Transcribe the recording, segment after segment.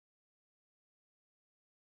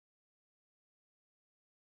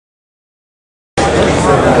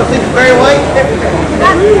Very white.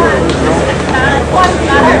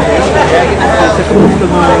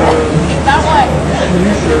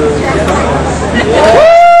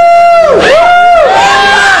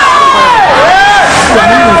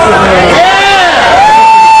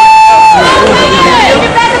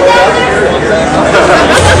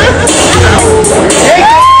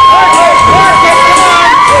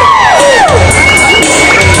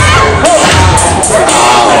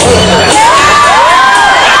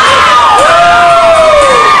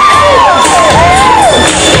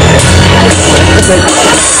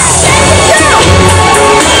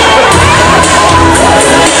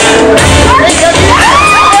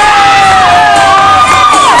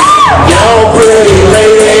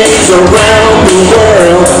 Around the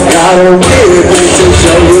world, got a weird thing to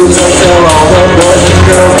show you, so tell all the boys and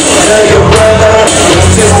girls. Tell your brother, your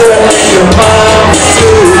sister, and your mom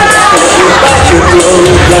too. You're about to blow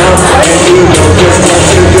down, and you know just what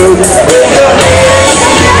to do. With your hands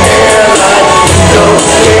in the air like you don't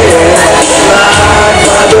care. Like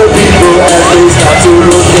other people as they start to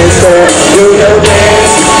look and stare. Do your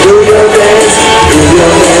dance, do your dance, do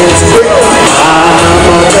your dance quick.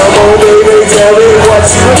 Mama, come on baby, tell me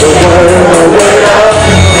what's the word up.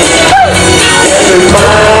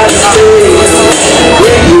 Everybody say,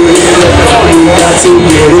 when you hear the call, you got to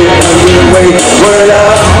get it underway. Word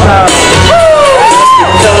up.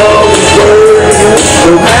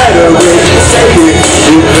 No matter when you say it,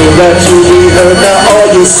 you know that you'll be heard. Now all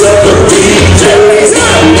you sucker DJs,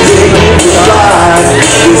 you dig the slide.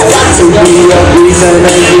 There's got to be a reason,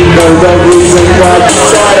 and you know the reason why.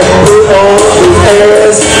 Try to put on those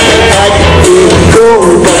airs and act real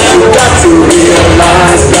cool, but you got to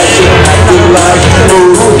realize that you're acting like a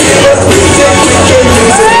fool. But music, we can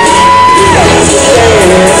use it.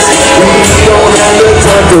 We don't have the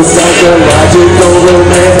time for psychological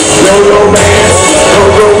romance. No romance, no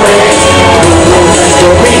romance, no romance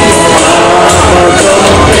for me. Mama, come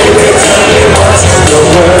on baby, tell me what's the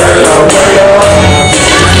word up.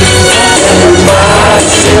 Everybody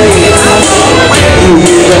say it. You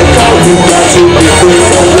hear that call, you got to be quick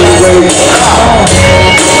on the way.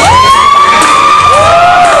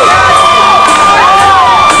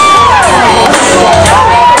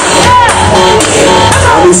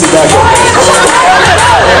 Let me see back up.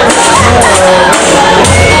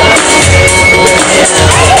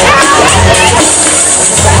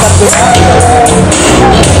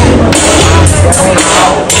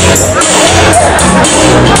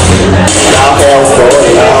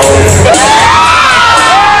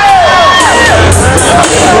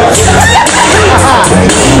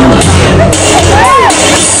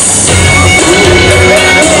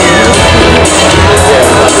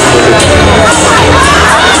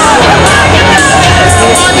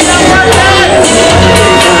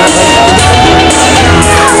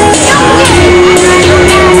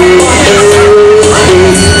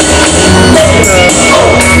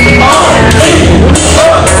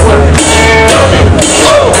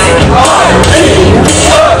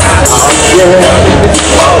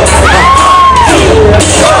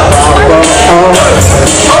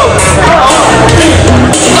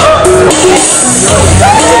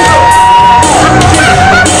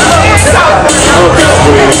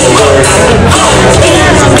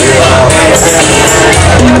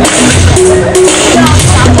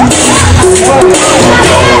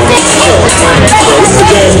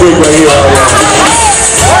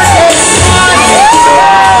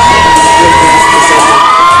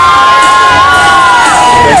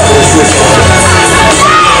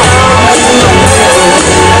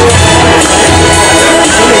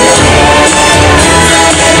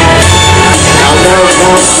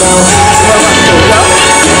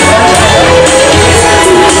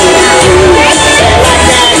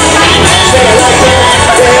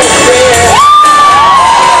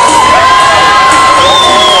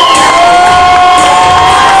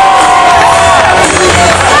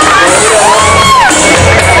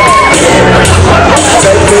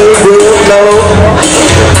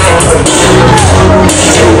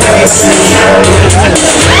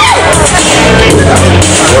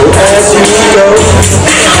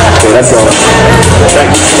 That's all.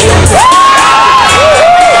 Thank you.